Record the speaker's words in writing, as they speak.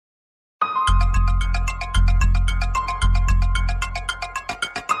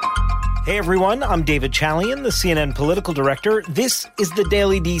Hey everyone, I'm David Chalian, the CNN political director. This is the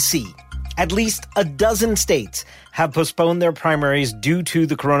Daily DC. At least a dozen states have postponed their primaries due to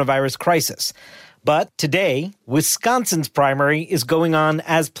the coronavirus crisis. But today, Wisconsin's primary is going on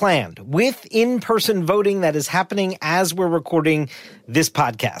as planned, with in-person voting that is happening as we're recording this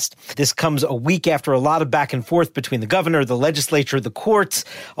podcast. This comes a week after a lot of back and forth between the governor, the legislature, the courts,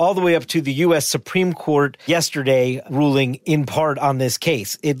 all the way up to the U.S. Supreme Court yesterday ruling in part on this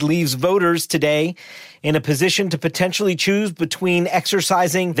case. It leaves voters today in a position to potentially choose between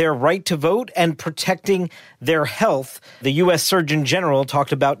exercising their right to vote and protecting their health. The U.S. Surgeon General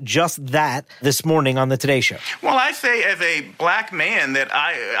talked about just that this morning on the Today Show. Well, I say as a black man that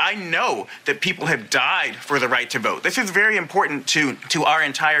I know that people have died for the right to vote. This is very important to our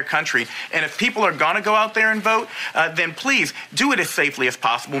entire country. And if people are going to go out there and vote, then please do it as safely as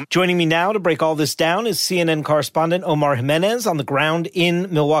possible. Joining me now to break all this down is CNN correspondent Omar Jimenez on the ground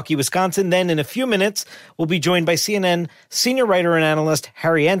in Milwaukee, Wisconsin. Then in a few minutes, we'll be joined by CNN senior writer and analyst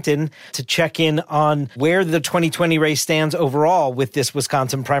Harry Enten to check in on where the 2020 race stands overall with this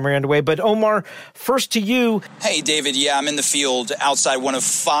Wisconsin primary underway. But Omar, first to you. Hey, David. Yeah, I'm in the field outside one of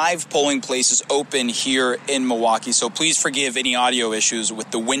 5 polling places open here in Milwaukee. So please forgive any audio issues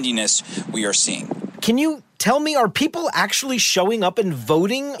with the windiness we are seeing. Can you tell me, are people actually showing up and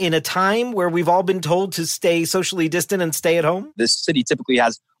voting in a time where we've all been told to stay socially distant and stay at home? This city typically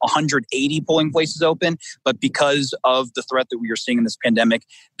has 180 polling places open, but because of the threat that we are seeing in this pandemic,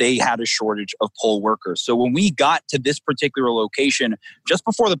 they had a shortage of poll workers. So when we got to this particular location, just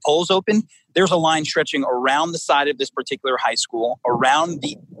before the polls opened, there's a line stretching around the side of this particular high school, around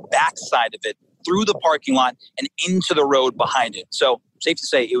the back side of it, through the parking lot and into the road behind it. So safe to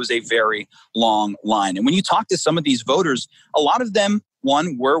say it was a very long line. And when you talk to some of these voters, a lot of them,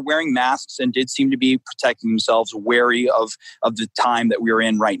 one, were wearing masks and did seem to be protecting themselves, wary of the time that we are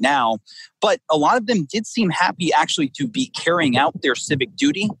in right now. But a lot of them did seem happy actually to be carrying out their civic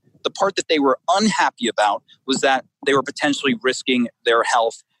duty. The part that they were unhappy about was that they were potentially risking their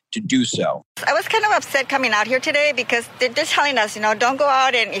health to do so. I was kind of upset coming out here today because they're just telling us, don't go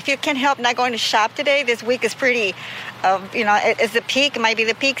out, and if you can help not going to shop today, this week is pretty, it's the peak, it might be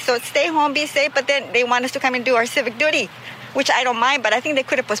the peak, so stay home, be safe, but then they want us to come and do our civic duty, which I don't mind, but I think they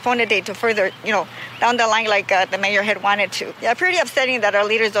could have postponed the date to further, down the line like the mayor had wanted to. Yeah, pretty upsetting that our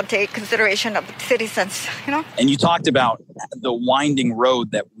leaders don't take consideration of citizens, And you talked about the winding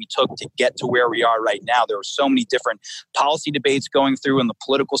road that we took to get to where we are right now. There were so many different policy debates going through on the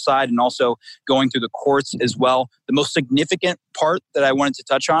political side and also going through the courts as well. The most significant part that I wanted to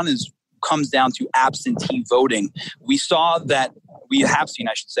touch on comes down to absentee voting. We have seen,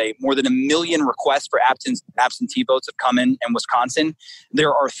 more than 1 million requests for absentee votes have come in Wisconsin.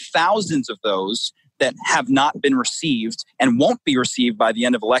 There are thousands of those that have not been received and won't be received by the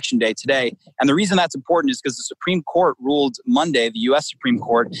end of Election Day today. And the reason that's important is because the Supreme Court ruled Monday, the U.S. Supreme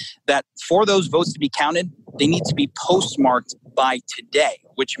Court, that for those votes to be counted, they need to be postmarked by today,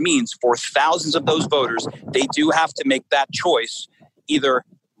 which means for thousands of those voters, they do have to make that choice, either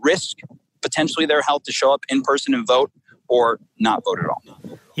risk potentially their health to show up in person and vote or not vote at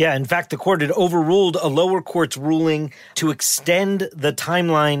all. Yeah, in fact, the court had overruled a lower court's ruling to extend the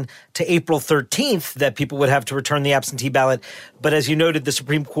timeline to April 13th that people would have to return the absentee ballot. But as you noted, the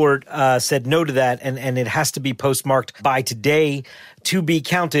Supreme Court said no to that, and it has to be postmarked by today to be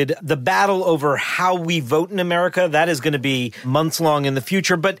counted. The battle over how we vote in America, that is going to be months long in the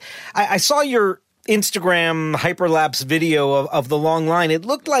future. But I saw your Instagram hyperlapse video of the long line. It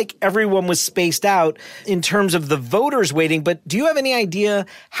looked like everyone was spaced out in terms of the voters waiting, but do you have any idea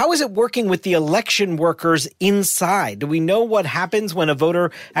how is it working with the election workers inside? Do we know what happens when a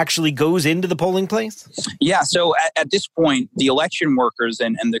voter actually goes into the polling place? Yeah, so at this point, the election workers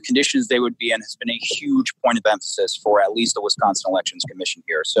and the conditions they would be in has been a huge point of emphasis for at least the Wisconsin Elections Commission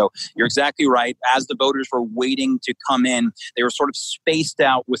here. So you're exactly right. As the voters were waiting to come in, they were sort of spaced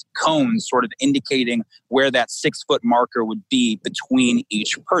out with cones sort of indicating where that 6-foot marker would be between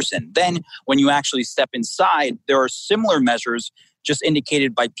each person. Then when you actually step inside, there are similar measures just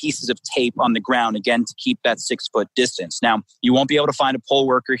indicated by pieces of tape on the ground, again, to keep that 6-foot distance. Now, you won't be able to find a poll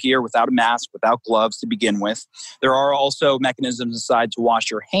worker here without a mask, without gloves to begin with. There are also mechanisms inside to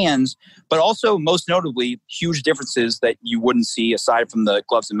wash your hands, but also, most notably, huge differences that you wouldn't see aside from the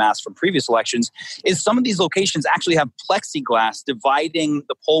gloves and masks from previous elections, is some of these locations actually have plexiglass dividing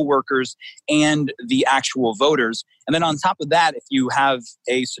the poll workers and the actual voters. And then on top of that, if you have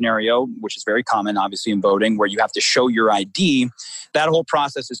a scenario, which is very common, obviously, in voting, where you have to show your ID, that whole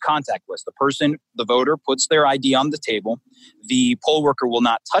process is contactless. The voter puts their ID on the table. The poll worker will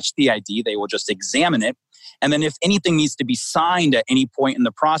not touch the ID. They will just examine it. And then if anything needs to be signed at any point in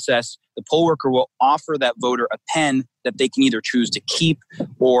the process, the poll worker will offer that voter a pen that they can either choose to keep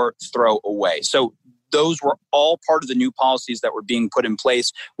or throw away. So those were all part of the new policies that were being put in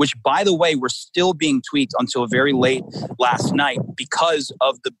place, which, by the way, were still being tweaked until very late last night because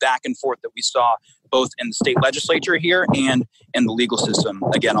of the back and forth that we saw both in the state legislature here and in the legal system,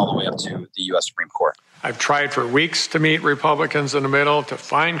 again, all the way up to the U.S. Supreme Court. I've tried for weeks to meet Republicans in the middle to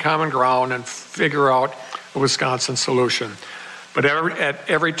find common ground and figure out a Wisconsin solution. But at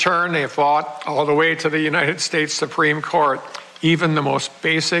every turn, they fought all the way to the United States Supreme Court, even the most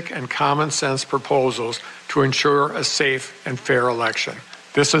basic and common sense proposals to ensure a safe and fair election.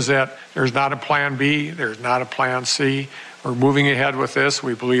 This is it. There's not a plan B. There's not a plan C. We're moving ahead with this.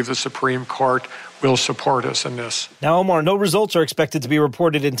 We believe the Supreme Court will support us in this. Now, Omar, no results are expected to be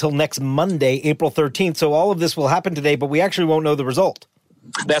reported until next Monday, April 13th. So all of this will happen today, but we actually won't know the result.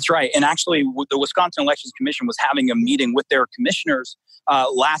 That's right. And actually, the Wisconsin Elections Commission was having a meeting with their commissioners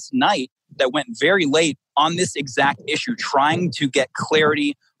last night that went very late on this exact issue, trying to get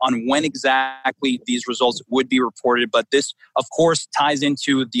clarity on when exactly these results would be reported. But this, of course, ties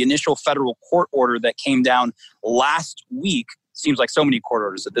into the initial federal court order that came down last week. Seems like so many court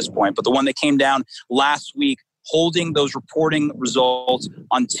orders at this point, but the one that came down last week holding those reporting results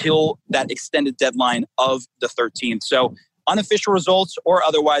until that extended deadline of the 13th. So unofficial results or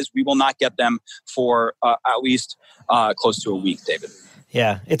otherwise, we will not get them for at least close to a week, David.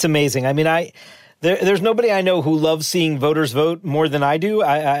 Yeah, it's amazing. I mean, there's nobody I know who loves seeing voters vote more than I do.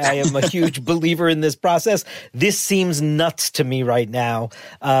 I am a huge believer in this process. This seems nuts to me right now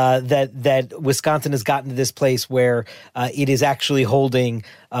that Wisconsin has gotten to this place where it is actually holding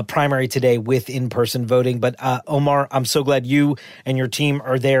a primary today with in-person voting. But Omar, I'm so glad you and your team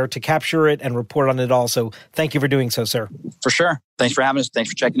are there to capture it and report on it all. So thank you for doing so, sir. For sure. Thanks for having us. Thanks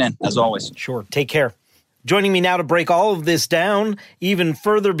for checking in, as always. Sure. Take care. Joining me now to break all of this down even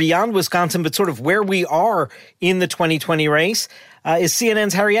further beyond Wisconsin, but sort of where we are in the 2020 race, is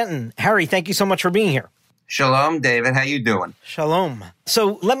CNN's Harry Enten. Harry, thank you so much for being here. Shalom, David. How you doing? Shalom.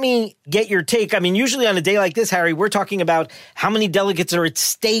 So let me get your take. I mean, usually on a day like this, Harry, we're talking about how many delegates are at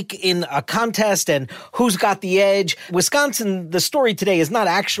stake in a contest and who's got the edge. Wisconsin, the story today is not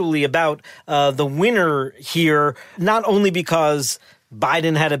actually about the winner here, not only because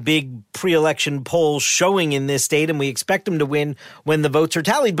Biden had a big pre-election poll showing in this state, and we expect him to win when the votes are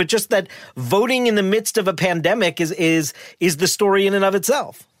tallied, but just that voting in the midst of a pandemic is the story in and of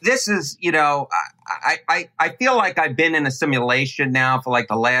itself. This is, I feel like I've been in a simulation now for like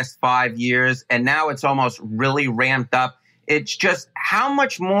the last 5 years, and now it's almost really ramped up. It's just how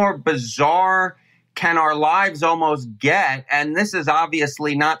much more bizarre can our lives almost get? And this is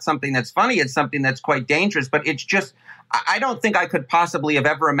obviously not something that's funny. It's something that's quite dangerous, but it's just, I don't think I could possibly have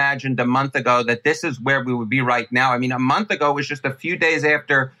ever imagined a month ago that this is where we would be right now. I mean, a month ago was just a few days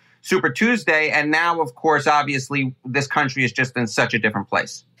after Super Tuesday. And now, of course, obviously, this country is just in such a different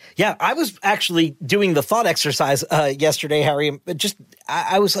place. Yeah, I was actually doing the thought exercise yesterday, Harry.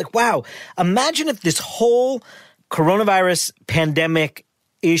 I was like, wow, imagine if this whole coronavirus pandemic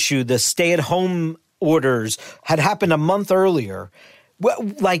issue, the stay-at-home orders, had happened a month earlier.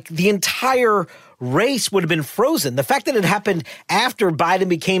 Like the entire race would have been frozen. The fact that it happened after Biden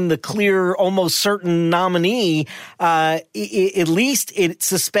became the clear, almost certain nominee, at least it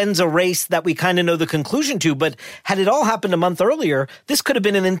suspends a race that we kind of know the conclusion to. But had it all happened a month earlier, this could have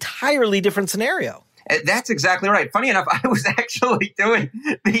been an entirely different scenario. That's exactly right. Funny enough, I was actually doing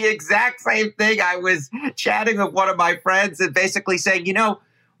the exact same thing. I was chatting with one of my friends and basically saying,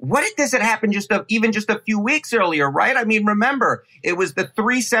 what if this had happened even just a few weeks earlier, right? I mean, remember, it was the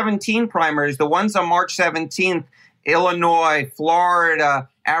 317 primaries, the ones on March 17th, Illinois, Florida,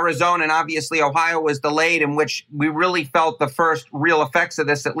 Arizona, and obviously Ohio was delayed, in which we really felt the first real effects of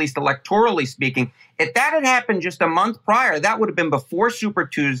this, at least electorally speaking. If that had happened just a month prior, that would have been before Super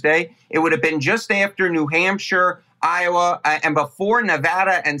Tuesday. It would have been just after New Hampshire, Iowa, and before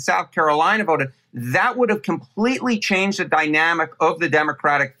Nevada and South Carolina voted. That would have completely changed the dynamic of the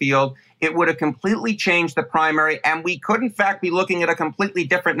Democratic field. It would have completely changed the primary, and we could, in fact, be looking at a completely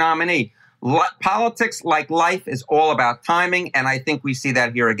different nominee. Politics, like life, is all about timing, and I think we see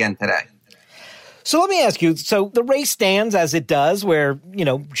that here again today. So let me ask you, so the race stands as it does, where,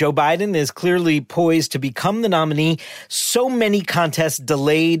 Joe Biden is clearly poised to become the nominee. So many contests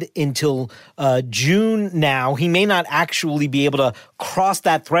delayed until June now. He may not actually be able to cross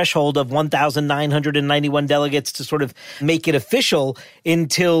that threshold of 1,991 delegates to sort of make it official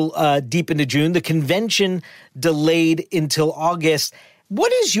until deep into June. The convention delayed until August.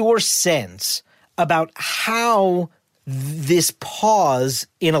 What is your sense about how this pause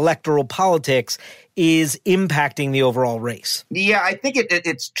in electoral politics is impacting the overall race? Yeah, I think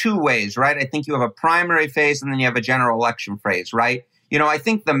it's two ways, right? I think you have a primary phase and then you have a general election phase, right? I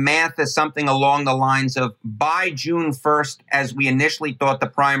think the math is something along the lines of by June 1st, as we initially thought the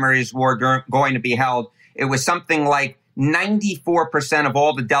primaries were going to be held, it was something like 94% of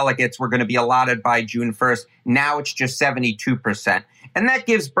all the delegates were going to be allotted by June 1st. Now it's just 72%. And that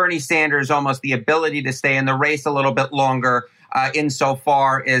gives Bernie Sanders almost the ability to stay in the race a little bit longer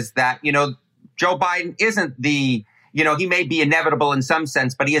insofar as that, Joe Biden isn't he may be inevitable in some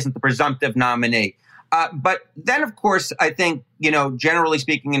sense, but he isn't the presumptive nominee. But then, of course, I think, generally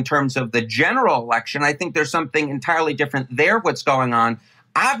speaking, in terms of the general election, I think there's something entirely different there, what's going on.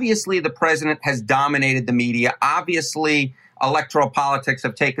 Obviously, the president has dominated the media. Obviously, electoral politics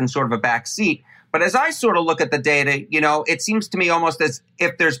have taken sort of a back seat. But as I sort of look at the data, it seems to me almost as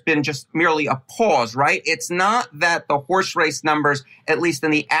if there's been just merely a pause, right? It's not that the horse race numbers, at least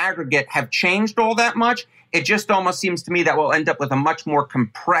in the aggregate, have changed all that much. It just almost seems to me that we'll end up with a much more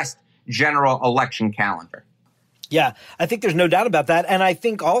compressed general election calendar. Yeah, I think there's no doubt about that. And I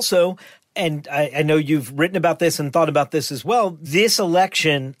think also, and I know you've written about this and thought about this as well, this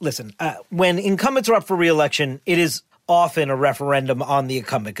election, listen, when incumbents are up for re-election, it is often a referendum on the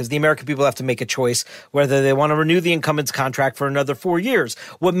incumbent because the American people have to make a choice whether they want to renew the incumbent's contract for another 4 years.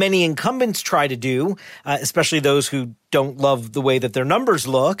 What many incumbents try to do, especially those who don't love the way that their numbers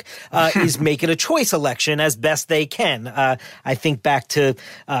look, is make it a choice election as best they can. I think back to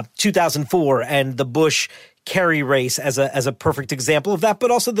 2004 and the Bush Kerry race as a perfect example of that, but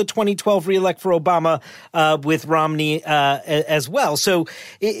also the 2012 reelect for Obama with Romney as well. So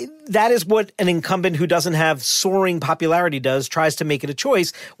that is what an incumbent who doesn't have soaring popularity does, tries to make it a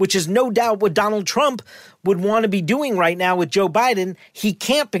choice, which is no doubt what Donald Trump would want to be doing right now with Joe Biden. He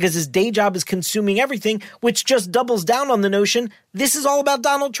can't because his day job is consuming everything, which just doubles down on the notion this is all about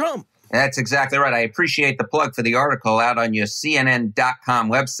Donald Trump. That's exactly right. I appreciate the plug for the article out on your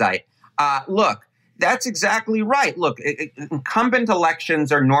CNN.com website. Look, that's exactly right. Look, incumbent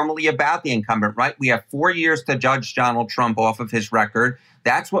elections are normally about the incumbent, right? We have 4 years to judge Donald Trump off of his record.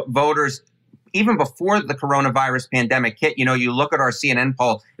 That's what voters, even before the coronavirus pandemic hit, you look at our CNN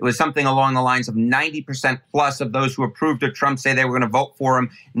poll, it was something along the lines of 90% plus of those who approved of Trump say they were going to vote for him.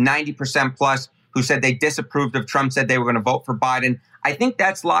 90% plus who said they disapproved of Trump said they were going to vote for Biden. I think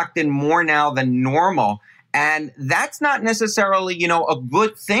that's locked in more now than normal. And that's not necessarily, a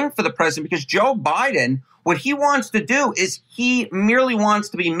good thing for the president because Joe Biden, what he wants to do is he merely wants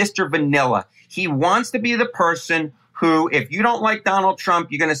to be Mr. Vanilla. He wants to be the person who, if you don't like Donald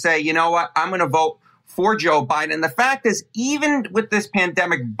Trump, you're going to say, you know what, I'm going to vote for Joe Biden. And the fact is, even with this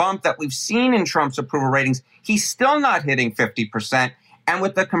pandemic bump that we've seen in Trump's approval ratings, he's still not hitting 50%. And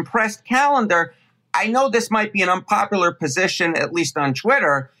with the compressed calendar, I know this might be an unpopular position, at least on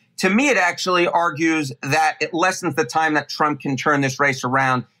Twitter. To me, it actually argues that it lessens the time that Trump can turn this race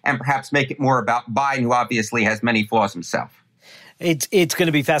around and perhaps make it more about Biden, who obviously has many flaws himself. It's going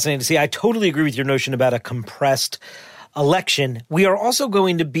to be fascinating to see. I totally agree with your notion about a compressed election. We are also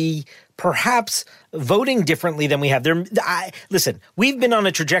going to be perhaps voting differently than we have. Listen, we've been on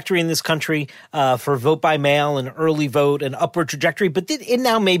a trajectory in this country for vote by mail and early vote, an upward trajectory, but it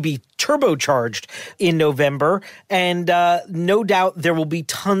now may be turbocharged in November. And no doubt there will be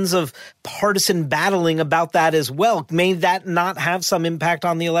tons of partisan battling about that as well. May that not have some impact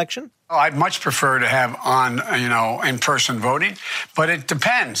on the election? Oh, I'd much prefer to have in-person voting, but it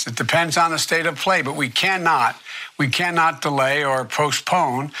depends. It depends on the state of play, but we cannot delay or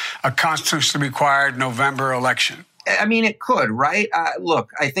postpone a constitutionally required November election. I mean, it could, right?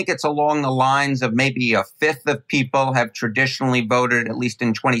 Look, I think it's along the lines of maybe a fifth of people have traditionally voted, at least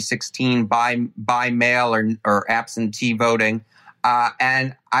in 2016, by mail or absentee voting.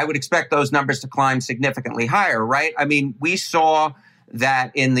 And I would expect those numbers to climb significantly higher, right? I mean, we saw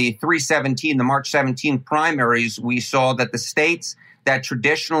that in the March 17 primaries, we saw that the states that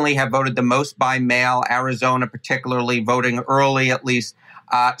traditionally have voted the most by mail, Arizona particularly, voting early at least,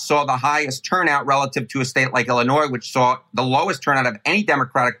 saw the highest turnout relative to a state like Illinois, which saw the lowest turnout of any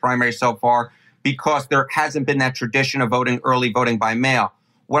Democratic primary so far because there hasn't been that tradition of voting early, voting by mail.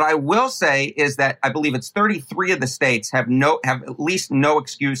 What I will say is that I believe it's 33 of the states have at least no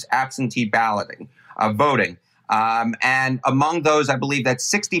excuse absentee balloting, voting. And among those, I believe that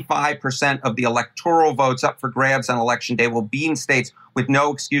 65% of the electoral votes up for grabs on Election Day will be in states with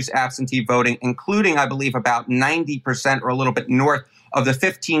no excuse absentee voting, including, I believe, about 90% or a little bit north of the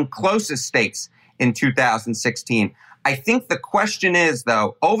 15 closest states in 2016. I think the question is,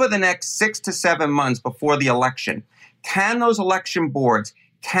 though, over the next 6 to 7 months before the election, can those election boards,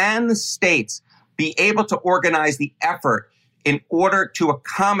 can the states be able to organize the effort in order to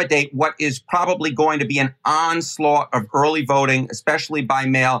accommodate what is probably going to be an onslaught of early voting, especially by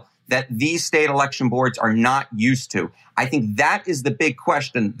mail, that these state election boards are not used to? I think that is the big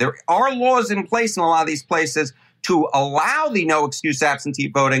question. There are laws in place in a lot of these places to allow the no excuse absentee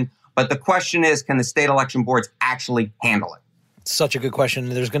voting, but the question is, can the state election boards actually handle it? Such a good question.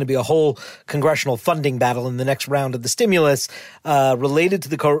 There's going to be a whole congressional funding battle in the next round of the stimulus related to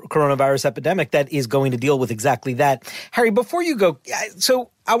the coronavirus epidemic that is going to deal with exactly that. Harry, before you go, so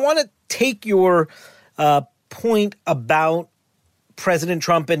I want to take your point about President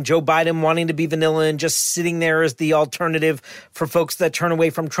Trump and Joe Biden wanting to be vanilla and just sitting there as the alternative for folks that turn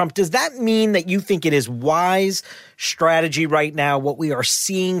away from Trump. Does that mean that you think it is wise strategy right now, what we are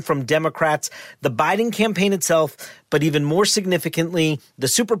seeing from Democrats, the Biden campaign itself, but even more significantly, the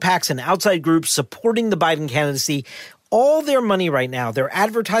super PACs and outside groups supporting the Biden candidacy? All their money right now, their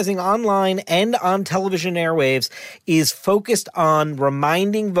advertising online and on television airwaves, is focused on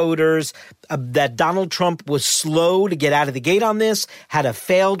reminding voters that Donald Trump was slow to get out of the gate on this, had a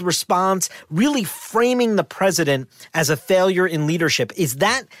failed response, really framing the president as a failure in leadership. Is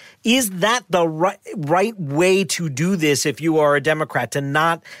that the right way to do this if you are a Democrat, to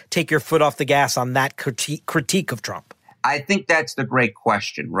not take your foot off the gas on that critique of Trump? I think that's the great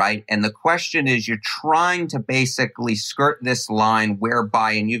question, right? And the question is, you're trying to basically skirt this line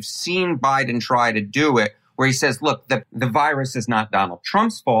whereby, and you've seen Biden try to do it, where he says, look, the virus is not Donald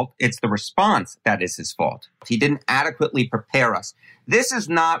Trump's fault. It's the response that is his fault. He didn't adequately prepare us. This is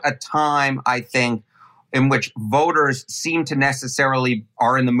not a time, I think, in which voters seem to necessarily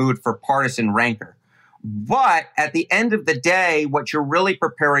are in the mood for partisan rancor. But at the end of the day, what you're really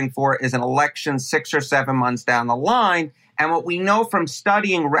preparing for is an election 6 or 7 months down the line. And what we know from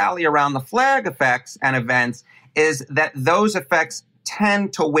studying rally around the flag effects and events is that those effects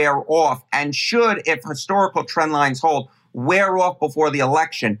tend to wear off and should, if historical trend lines hold, wear off before the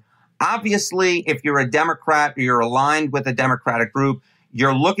election. Obviously, if you're a Democrat or you're aligned with a Democratic group,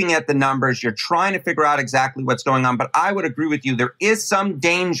 you're looking at the numbers, you're trying to figure out exactly what's going on. But I would agree with you, there is some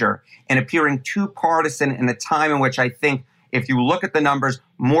danger in appearing too partisan in a time in which I think if you look at the numbers,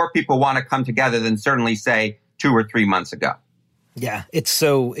 more people want to come together than certainly, say, 2 or 3 months ago. Yeah, it's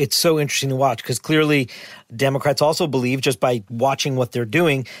so interesting to watch, because clearly Democrats also believe, just by watching what they're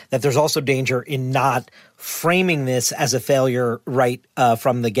doing, that there's also danger in not framing this as a failure right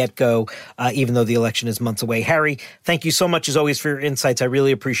from the get-go, even though the election is months away. Harry, thank you so much, as always, for your insights. I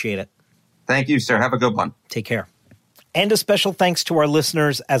really appreciate it. Thank you, sir. Have a good one. Take care. And a special thanks to our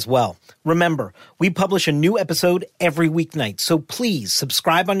listeners as well. Remember, we publish a new episode every weeknight, so please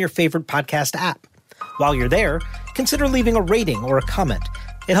subscribe on your favorite podcast app. While you're there, consider leaving a rating or a comment.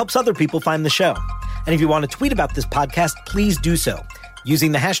 It helps other people find the show. And if you want to tweet about this podcast, please do so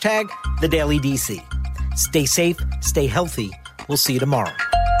using the hashtag #TheDailyDC. Stay safe, stay healthy. We'll see you tomorrow.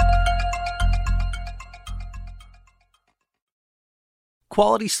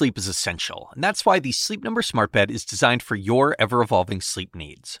 Quality sleep is essential, and that's why the Sleep Number Smart Bed is designed for your ever-evolving sleep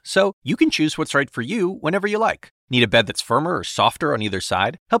needs. So you can choose what's right for you whenever you like. Need a bed that's firmer or softer on either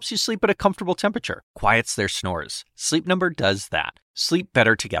side? Helps you sleep at a comfortable temperature. Quiets their snores. Sleep Number does that. Sleep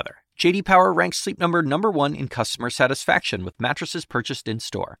better together. J.D. Power ranks Sleep Number #1 in customer satisfaction with mattresses purchased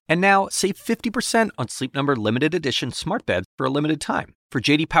in-store. And now, save 50% on Sleep Number limited edition smart beds for a limited time. For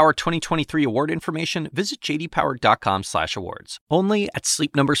J.D. Power 2023 award information, visit jdpower.com/awards. Only at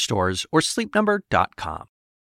Sleep Number stores or sleepnumber.com.